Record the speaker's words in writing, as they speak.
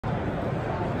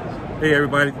Hey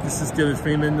everybody, this is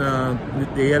Freeman,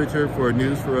 the editor for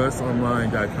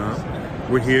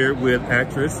newsforusonline.com. We're here with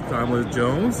actress Tamala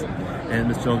Jones, and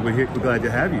Ms. Jones, we're glad to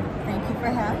have you. Thank you for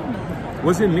having me.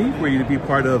 What's it mean for you to be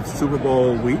part of Super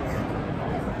Bowl week?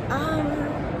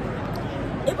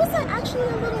 It was actually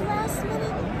a little last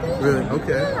minute thing. Really?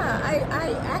 Okay. Yeah,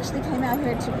 I actually came out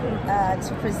here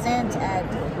to present at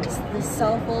the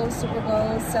Soulful Super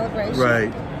Bowl celebration.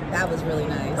 Right. That was really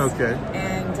nice. Okay.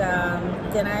 And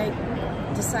then I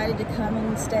decided to come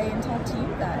and stay and talk to you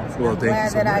guys. Well, I'm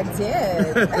glad that I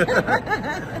did.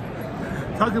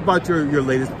 Talk about your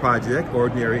latest project,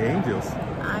 Ordinary Angels.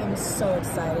 I'm so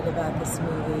excited about this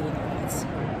movie. It's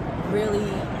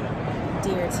really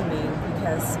dear to me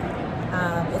because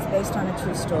it's based on a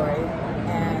true story,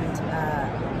 and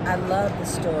I love the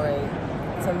story.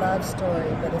 It's a love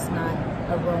story, but it's not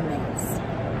a romance.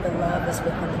 The love is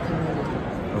within the community.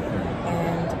 Okay.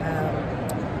 And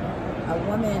a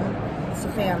woman, it's a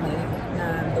family,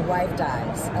 the wife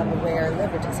dies of a rare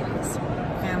liver disease.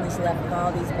 Family's left with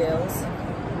all these bills,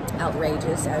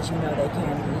 outrageous, as you know they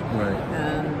can be. Right.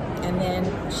 And then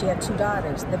she had 2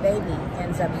 daughters. The baby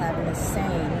ends up having the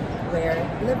same rare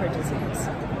liver disease.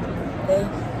 They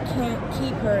can't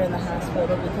keep her in the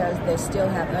hospital because they still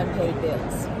have unpaid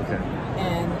bills. Okay.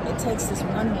 And it takes this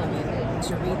one woman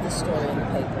to read the story in the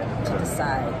paper to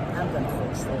decide, I'm going to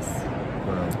fix this.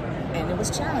 Wow. And it was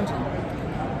challenging.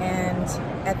 And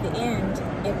at the end,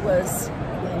 it was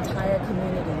the entire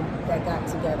community that got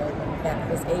together that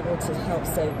was able to help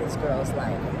save this girl's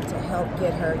life, to help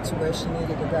get her to where she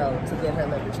needed to go to get her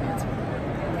liver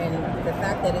transplant. And the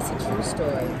fact that it's a true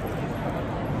story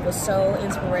was so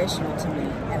inspirational to me,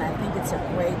 and I think it's a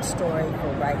great story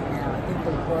for right now. I think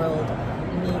the world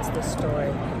needs this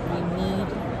story. We need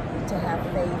to have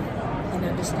faith and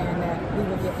understand that we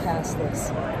will get past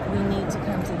this. We need to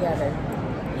come together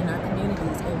in our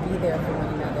communities and be there for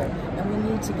one another, and we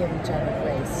need to give each other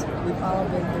grace. We've all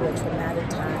been through a traumatic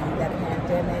time. That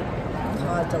pandemic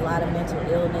caused a lot of mental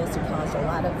illness, it caused a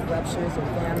lot of ruptures in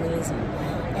families,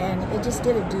 and it just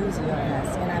did a doozy on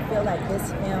us. And I feel like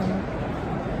this film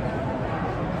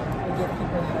will give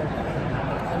people hope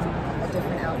and a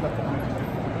different outlook on life.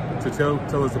 So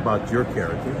tell us about your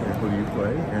character and who you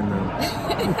play. And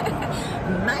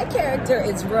my character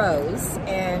is Rose,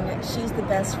 and she's the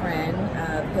best friend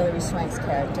of Hilary Swank's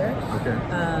character. Okay.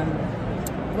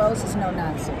 Rose is no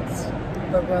nonsense,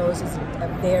 but Rose is a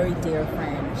very dear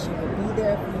friend. She will be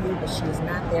there for you, but she is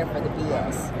not there for the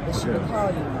BS. But she will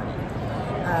call you on it.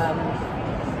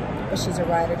 But she's a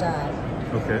ride or die.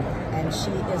 Okay. And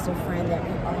she is a friend that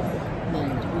we all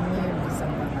need. We need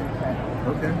someone like her.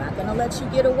 Okay. I'm not going to let you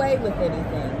get away with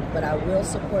anything, but I will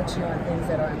support you on things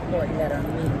that are important, that are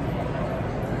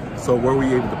meaningful. So where were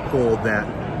you able to pull that,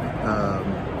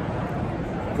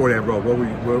 for that role? Where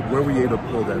were you able to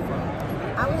pull that from?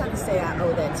 I would have to say I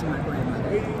owe that to my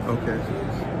grandmother. Okay.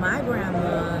 My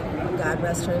grandma, God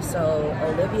rest her soul,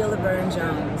 Olivia Laverne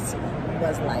Jones,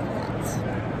 was like that.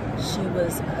 She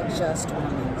was a just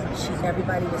woman.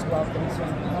 Everybody was welcome to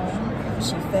her home.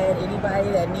 She fed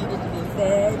anybody that needed to be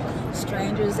fed.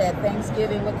 Strangers at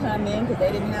Thanksgiving would come in because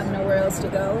they didn't have nowhere else to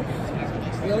go.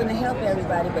 Willing to help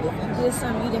everybody, but if you did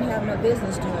something you didn't have no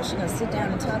business doing, she's gonna sit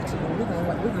down and talk to you. We're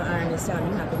gonna iron this out.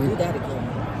 You're not gonna do that again.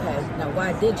 Okay? Now,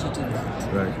 why did you do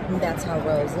that? Right. And that's how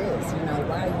Rose is. You know,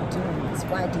 why are you doing this?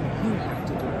 Why do you have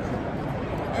to do it?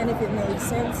 And if it made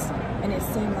sense and it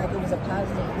seemed like it was a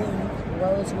positive thing,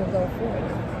 Rose will go for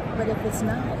it. But if it's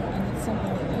not, and it's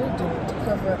something that you're doing to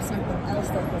cover up something else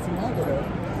that was negative,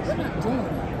 we're not doing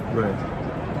that. Right.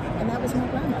 And that was my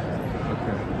grandmother.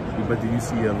 Okay. But do you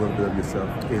see a little bit of yourself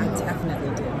in I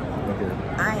definitely do. Okay.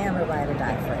 I am a ride or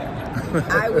die friend.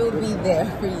 I will be there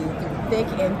for you through thick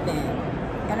and thin.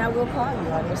 And I will call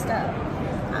you on your stuff.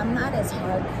 I'm not as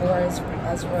hardcore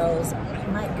as Rose. I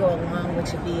might go along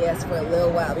with your BS for a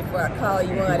little while before I call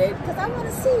you on it, because I want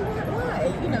to see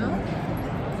why, you know.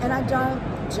 And I don't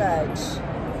judge.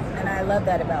 And I love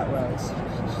that about Rose.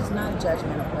 She's not a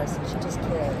judgmental person. She just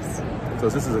cares. So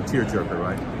this is a tearjerker,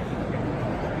 right?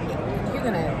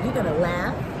 You're gonna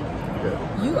laugh. Okay.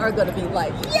 You are gonna be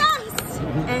like, yes!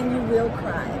 And you will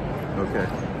cry. Okay.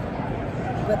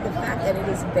 But the fact that it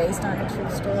is based on a true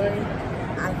story,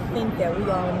 I think that we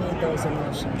all need those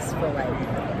emotions for right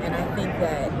now. And I think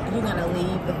that you're gonna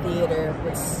leave the theater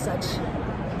with such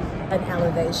an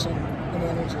elevation in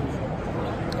energy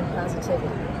and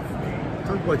positivity.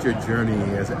 Talk about your journey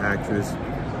as an actress.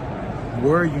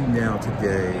 Where are you now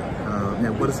today?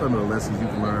 And what are some of the lessons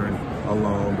you've learned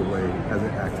along the way as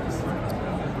an actress?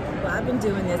 Well, I've been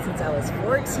doing this since I was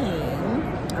 14.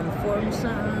 I'm 40,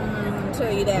 I'll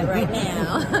tell you that right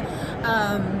now.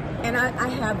 And I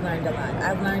have learned a lot.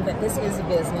 I've learned that this is a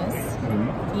business,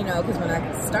 you know, because when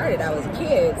I started, I was a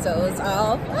kid, so it's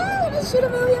all, oh, let's shoot a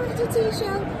movie, I'm gonna do a TV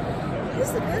show. This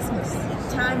is a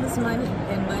business. Time is money,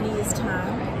 and money is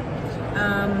time.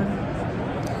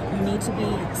 You need to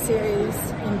be serious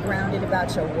and grounded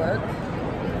about your work.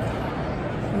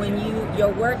 When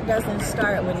your work doesn't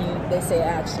start when they say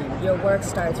action. Your work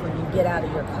starts when you get out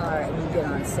of your car and you get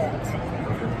on set.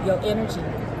 Your energy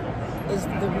is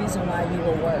the reason why you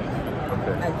will work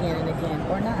again and again,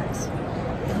 or not.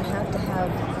 You have to have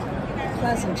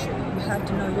pleasantry. You have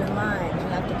to know your line. You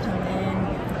have to come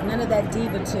in. None of that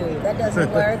diva-tude. That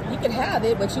doesn't work. You can have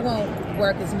it, but you won't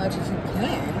work as much as you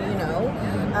can, you know.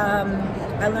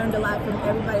 I learned a lot from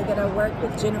everybody that I worked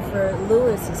with. Jennifer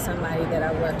Lewis is somebody that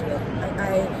I worked with.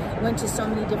 I went to so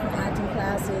many different acting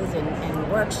classes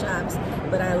and workshops,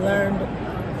 but I learned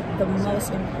the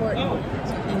most important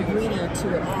ingredient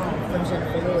to it all from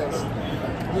Jennifer Lewis.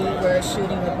 We were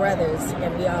shooting The Brothers,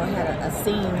 and we all had a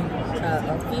scene,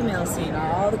 a female scene,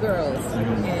 all the girls,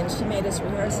 and she made us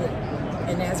rehearse it.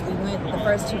 And as we went the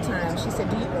first 2 times, she said,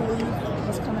 "Do you believe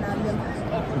what's coming out of your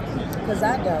mouth?" Because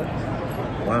I don't.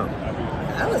 Wow.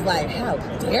 I was like, how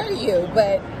dare you?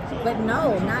 But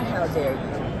no, not how dare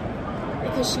you.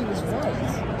 Because she was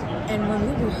right. And when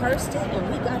we rehearsed it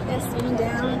and we got that scene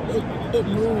down, it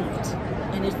moved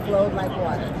and it flowed like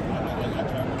water.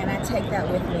 And I take that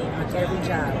with me on every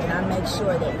job. And I make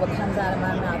sure that what comes out of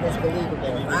my mouth is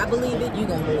believable. If I believe it, you're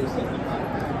going to believe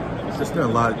it. There's been a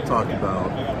lot of talk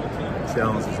about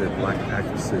challenges that Black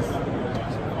actresses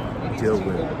deal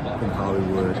with in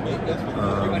Hollywood.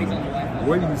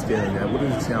 Where do you stand at? What are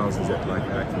the challenges that Black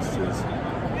actresses,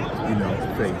 you know,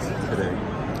 face today?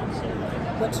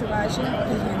 What Taraji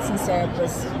P. Henson said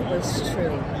was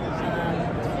true.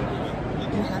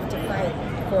 You have to fight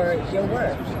for your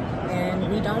work, and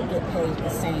we don't get paid the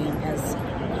same as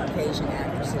Caucasian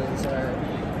actresses or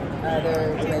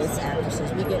other race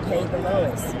actresses. We get paid the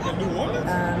lowest,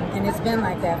 and it's been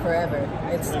like that forever.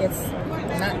 It's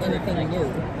not anything new.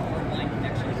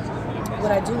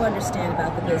 What I do understand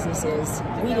about the business is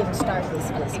we didn't start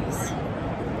this business.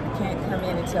 You can't come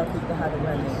in and tell people how to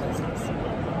run their business.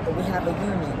 But we have a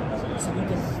union, so you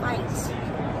can fight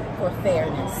for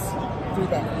fairness through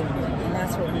that union, and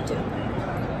that's what we do.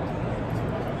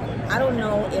 I don't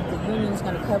know if the union's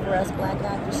going to cover us Black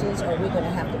actresses, or we're going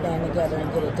to have to band together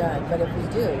and get it done. But if we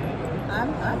do,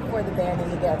 I'm for the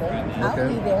banding together. I'll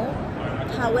be there.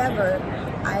 However,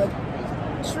 I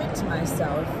tricked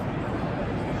myself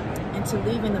into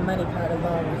leaving the money part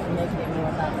alone and making it more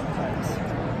about the parts.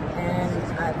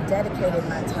 And I've dedicated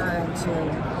my time to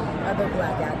other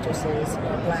Black actresses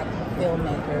or Black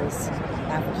filmmakers,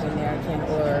 African American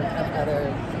or of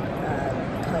other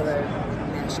colored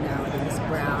nationalities,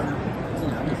 brown, you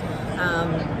know.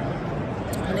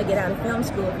 When I get out of film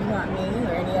school, if you want me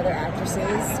or any other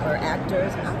actresses or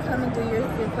actors, I'll come and do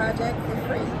your project for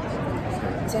free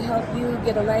to help you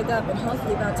get a leg up, and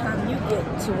hopefully by the time you get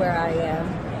to where I am,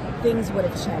 things would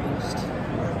have changed.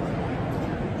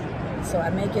 So I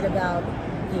make it about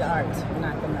the art,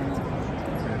 not the money.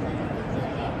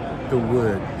 The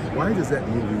Wood. Why does that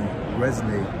movie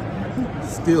resonate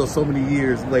still so many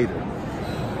years later?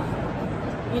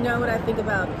 You know what I think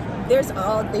about? There's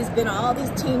been all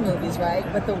these teen movies, right?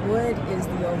 But The Wood is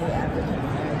the only African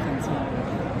American teen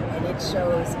movie, and it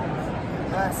shows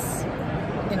us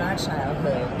in our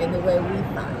childhood, in the way we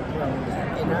thought growing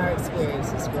up, in our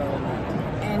experiences growing up.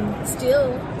 And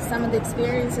still, some of the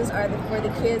experiences are for the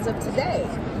kids of today.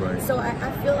 Right. So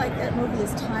I feel like that movie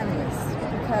is timeless,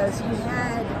 because you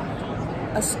had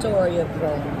a story of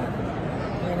growing up,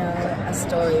 you know, a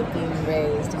story of being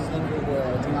raised in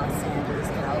Inglewood, Los Angeles,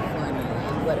 California,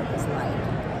 and what it was like.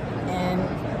 And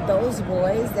those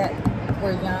boys that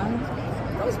were young,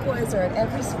 those boys are at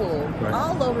every school, right,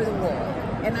 all over the world.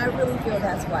 And I really feel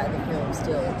that's why the film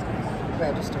still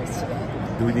registers today.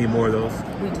 Do we need more of those?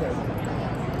 We do.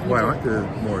 Why aren't there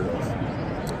more of those?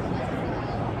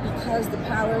 Because the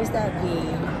powers that be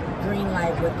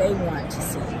greenlight what they want to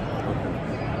see.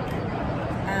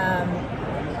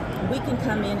 We can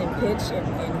come in and pitch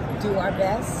and do our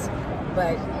best,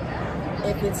 but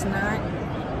if it's not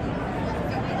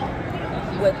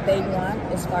what they want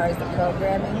as far as the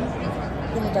programming,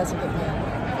 then it doesn't get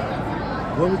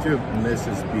made. What would your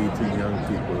message be to young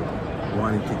people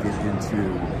wanting to get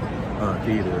into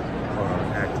theater or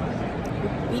acting?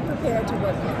 Be prepared to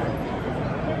work hard.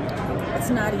 It's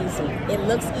not easy. It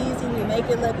looks easy, we make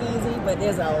it look easy, but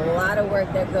there's a lot of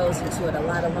work that goes into it, a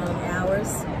lot of long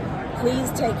hours, Please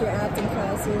take your acting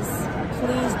classes.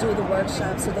 Please do the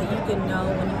workshop so that you can know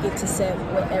when you get to set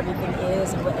what everything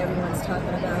is and what everyone's talking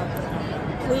about.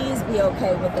 Please be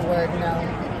okay with the word no,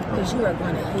 because you are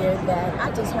going to hear that.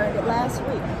 I just heard it last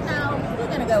week. No, you're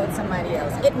going to go with somebody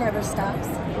else. It never stops.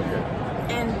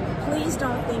 And please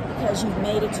don't think because you've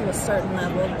made it to a certain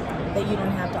level that you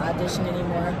don't have to audition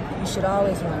anymore. You should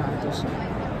always want to audition.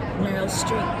 Meryl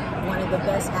Streep, one of the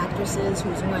best actresses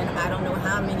who's won I don't know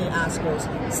how many Oscars,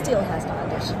 still has to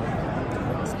audition.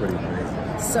 That's pretty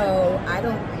amazing. So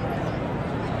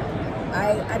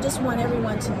I just want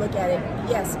everyone to look at it.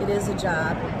 Yes, it is a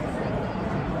job,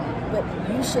 but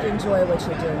you should enjoy what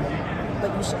you're doing.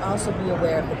 But you should also be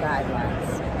aware of the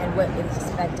guidelines and what is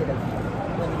expected of you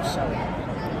when you show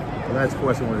up. The last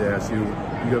question I wanted to ask you,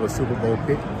 you have a Super Bowl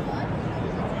pick?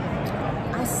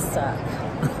 I suck.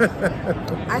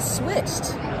 I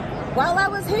switched. While I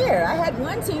was here, I had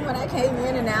one team when I came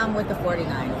in, and now I'm with the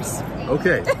 49ers.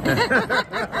 Okay.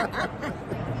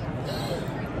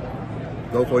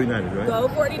 Go 49ers, right? Go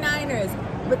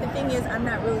 49ers. But the thing is, I'm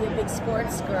not really a big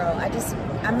sports girl. I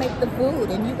make the food,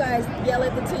 and you guys yell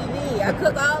at the TV. I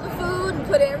cook all the food and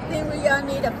put everything where y'all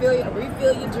need. I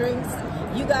refill your drinks.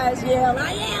 You guys yell,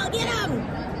 I yell, get them!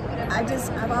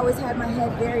 I've always had my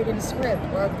head buried in a script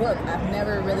or a book. I've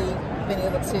never really been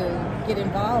able to get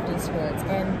involved in sports.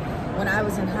 And when I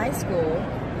was in high school,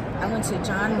 I went to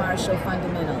John Marshall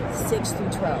Fundamentals, 6 through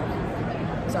 12.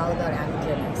 It was all about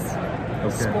academics.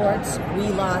 Okay. Sports, we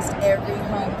lost every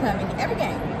homecoming, every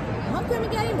game. Homecoming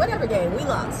game, whatever game, we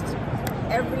lost.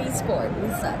 Every sport, we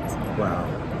sucked. Wow.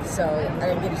 So I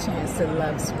didn't get a chance to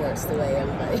love sports the way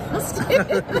everybody else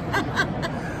did.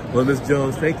 Well, Ms.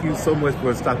 Jones, thank you so much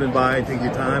for stopping by and taking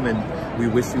your time, and we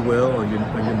wish you well on your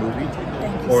movie,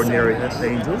 Thank you Ordinary so much.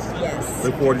 Angels. Yes.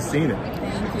 Look forward to seeing it.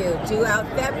 Thank you. Due out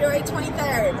February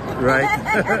 23rd. Right.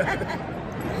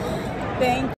 Thank you.